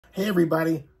Hey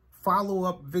everybody,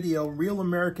 follow-up video. Real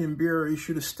American Beer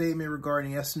issued a statement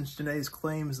regarding Essence Janai's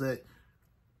claims that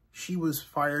she was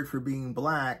fired for being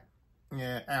black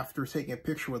after taking a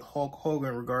picture with Hulk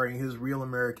Hogan regarding his Real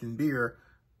American Beer.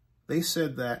 They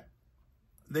said that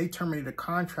they terminated a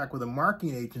contract with a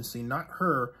marketing agency, not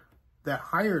her, that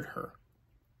hired her.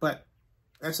 But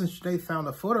Essence Janai found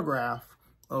a photograph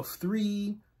of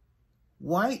 3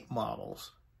 white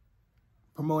models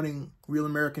promoting Real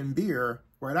American Beer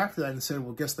right after that and said,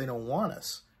 well, guess they don't want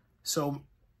us. So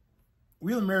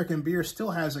Real American Beer still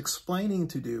has explaining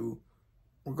to do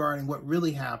regarding what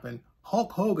really happened.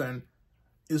 Hulk Hogan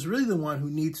is really the one who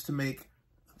needs to make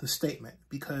the statement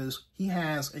because he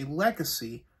has a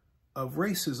legacy of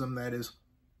racism that is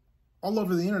all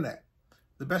over the internet.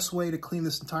 The best way to clean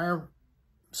this entire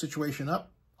situation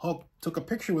up, Hulk took a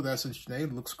picture with Essence Janai,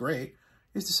 it looks great,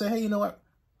 is to say, hey, you know what?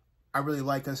 I really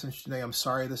like Essence Janai. I'm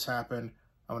sorry this happened.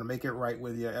 I'm going to make it right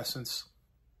with you, Essence.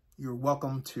 You're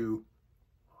welcome to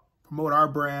promote our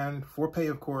brand, for pay,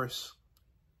 of course,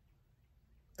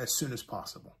 as soon as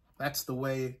possible. That's the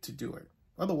way to do it.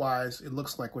 Otherwise, it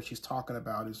looks like what she's talking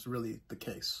about is really the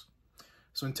case.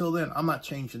 So until then, I'm not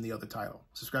changing the other title.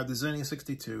 Subscribe to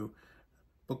Zenny62,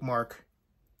 bookmark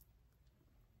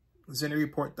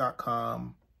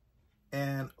ZennyReport.com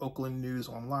and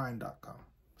OaklandNewsOnline.com.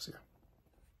 See ya.